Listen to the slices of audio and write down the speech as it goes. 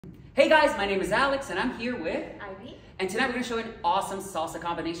Hey guys, my name is Alex and I'm here with Ivy. And tonight we're going to show an awesome salsa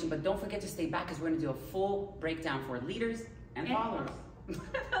combination, but don't forget to stay back because we're going to do a full breakdown for leaders and followers.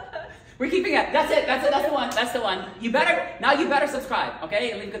 We're keeping it. That's it. That's the one. That's the one. You better subscribe,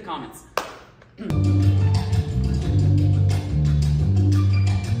 okay? And leave good comments.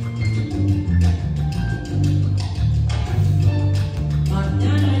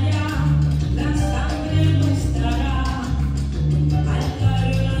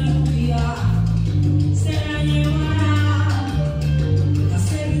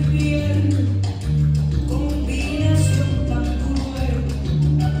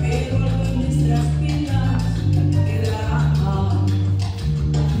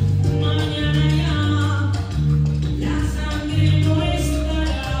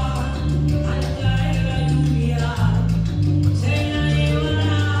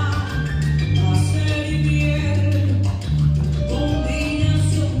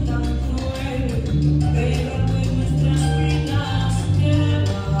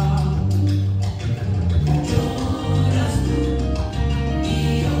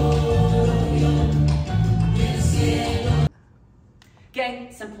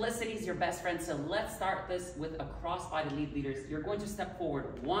 Okay, simplicity is your best friend. So let's start this with a cross-body lead leaders. You're going to step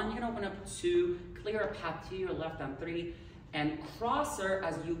forward 1, you can open up 2, clear a path to your left on 3, and cross her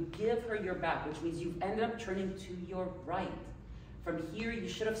as you give her your back, which means you've ended up turning to your right. From here, you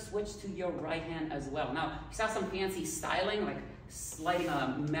should have switched to your right hand as well. Now, you saw some fancy styling, like sliding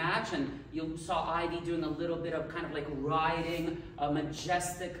a match, and you saw Ivy doing a little bit of kind of like riding a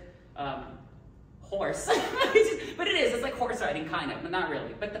majestic horse. But it's like horse riding kind of, but not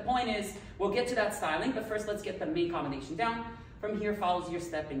really. But the point is, we'll get to that styling, but first let's get the main combination down. From here follows your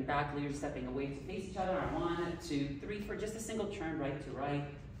stepping back, leaders stepping away to face each other on 1, 2, 3 for just a single turn, right to right,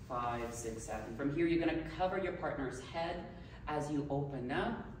 5, 6, 7. From here you're gonna cover your partner's head as you open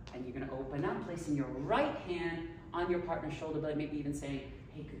up, and you're gonna open up, placing your right hand on your partner's shoulder blade, maybe even saying,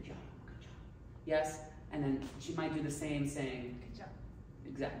 hey, good job, good job. Yes, and then she might do the same, saying, good job.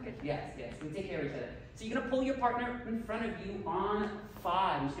 Exactly, yes, yes, we take care of each other. So you're gonna pull your partner in front of you on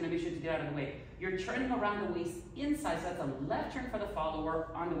 5. I'm just gonna make sure to get out of the way. You're turning around the waist inside, so that's a left turn for the follower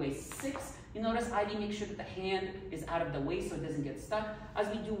on the waist. 6, you notice Ivy makes sure that the hand is out of the way so it doesn't get stuck. As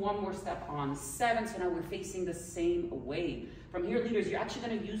we do one more step on 7, so now we're facing the same way. From here, leaders, you're actually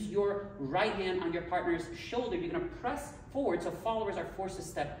gonna use your right hand on your partner's shoulder. You're gonna press forward, so followers are forced to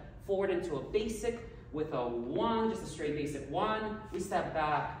step forward into a basic with a 1, just a straight basic 1. We step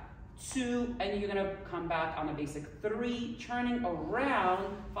back 2, and you're gonna come back on a basic 3, turning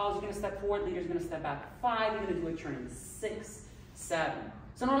around. Followers are gonna step forward, leaders are gonna step back 5. You're gonna do a turn 6, 7.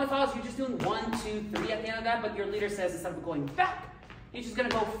 So normally followers, you're just doing 1, 2, 3 at the end of that, but your leader says instead of going back, you're just gonna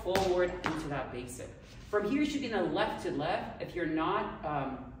go forward into that basic. From here, you should be in a left to left. If you're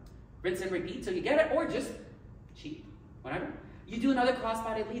not, rinse and repeat, so you get it, or just cheat, whatever. You do another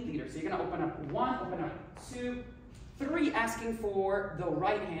cross-body lead leader. So you're gonna open up 1, open up 2, 3, asking for the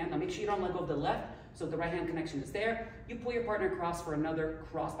right hand. Now make sure you don't let go of the left, so the right hand connection is there. You pull your partner across for another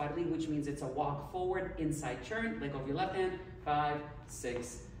cross-body lead, which means it's a walk forward, inside turn, let go of your left hand, 5,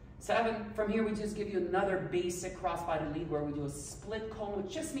 6, 7. From here, we just give you another basic cross-body lead where we do a split cone,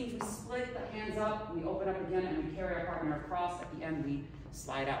 which just means we split the hands up, we open up again, and we carry our partner across. At the end, we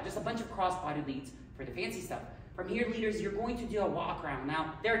slide out. Just a bunch of cross-body leads for the fancy stuff. From here, leaders, you're going to do a walk around.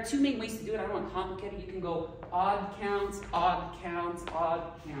 Now, there are 2 main ways to do it. I don't want to complicate it. You can go odd counts, odd counts,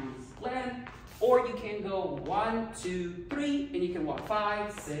 odd counts, split. Or you can go 1, 2, 3, and you can walk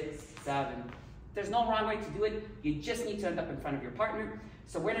 5, 6, 7. There's no wrong way to do it. You just need to end up in front of your partner.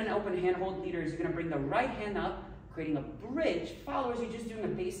 So we're in an open hand hold, leaders. You're going to bring the right hand up, creating a bridge. Followers, you're just doing a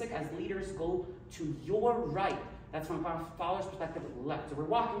basic as leaders go to your right. That's from a follower's perspective left. So we're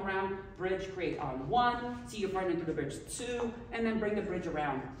walking around, bridge, create on 1, see your partner through the bridge 2, and then bring the bridge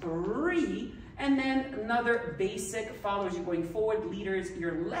around 3, and then another basic. Followers, you're going forward. Leaders,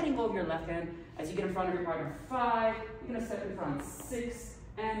 you're letting go of your left hand as you get in front of your partner 5, you're gonna step in front 6,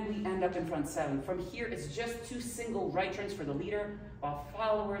 and we end up in front 7. From here, it's just 2 single right turns for the leader, while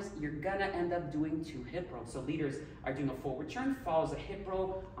followers, you're gonna end up doing 2 hip rolls. So leaders are doing a forward turn, follows a hip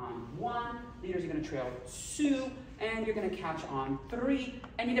roll on 1, leaders are gonna trail 2, and you're gonna catch on 3,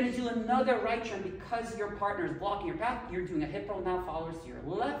 and you're gonna do another right turn because your partner is blocking your path. You're doing a hip roll now, followers to your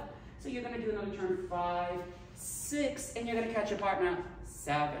left. So you're gonna do another turn 5, 6, and you're gonna catch your partner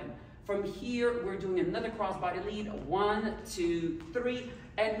 7. From here, we're doing another crossbody lead, 1, 2, 3,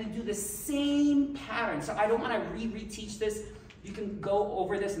 and we do the same pattern. So I don't want to reteach this. You can go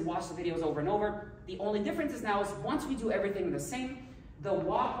over this and watch the videos over and over. The only difference is now is once we do everything the same, the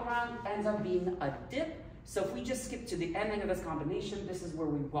walk around ends up being a dip, So if we just skip to the ending of this combination, this is where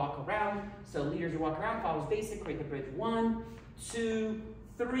we walk around. So leaders, you walk around, follows basic, create the bridge. 1, 2,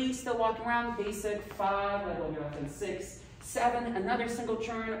 3, still walking around, basic. 5, let go of your left hand. 6, 7, another single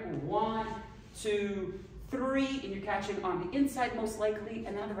turn. 1, 2, 3, and you're catching on the inside most likely.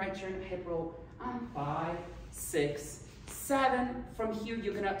 Another right turn, hip roll on 5, 6, 7. From here,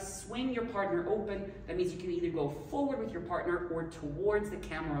 you're gonna swing your partner open. That means you can either go forward with your partner or towards the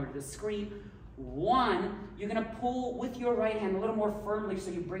camera or the screen. 1, you're gonna pull with your right hand a little more firmly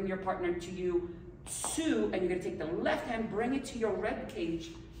so you bring your partner to you. 2, and you're gonna take the left hand, bring it to your rib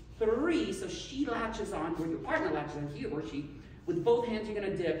cage. 3, so she latches on, or your partner latches on, he or she. With both hands, you're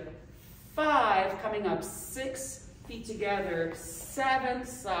gonna dip. 5, coming up, 6 feet together. 7,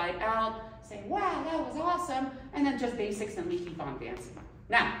 side out. Say, wow, that was awesome. And then just basics, and we keep on dancing.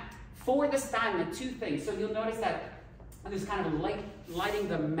 Now, for the stamina, 2 things. So you'll notice that there's kind of lighting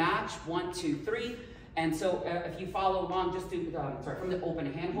the match, 1, 2, 3. And so if you follow along, just do, from the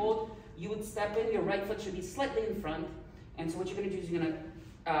open hand hold, you would step in, your right foot should be slightly in front. And so what you're gonna do is you're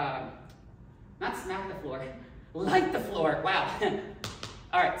gonna, not smack the floor, light the floor, wow.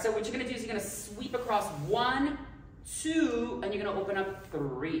 All right, so what you're gonna do is you're gonna sweep across 1, 2, and you're gonna open up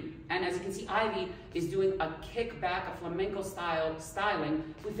 3. And as you can see, Ivy is doing a kickback, a flamenco styling.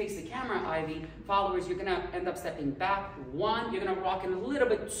 We face the camera, Ivy. Followers, you're gonna end up stepping back. 1, you're gonna rock in a little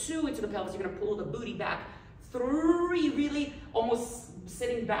bit. 2, into the pelvis, you're gonna pull the booty back. 3, really almost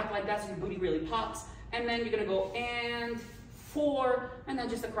sitting back like that so your booty really pops. And then you're gonna go and 4, and then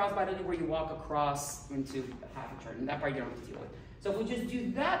just a cross body where you walk across into half a turn. And that part you don't have to deal with. So if we just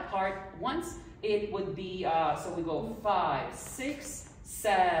do that part once, it would be, so we go 5, 6,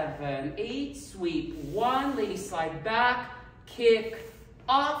 7, 8, sweep, 1, lady slide back, kick,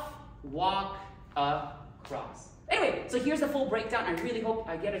 off, walk, across. Anyway, so here's the full breakdown. I really hope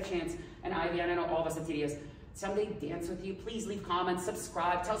I get a chance, and Ivy, and I know all of us at TDS, someday dance with you. Please leave comments,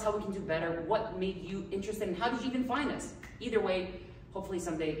 subscribe, tell us how we can do better, what made you interested, and how did you even find us? Either way, hopefully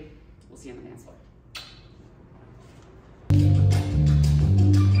someday we'll see you on the dance floor.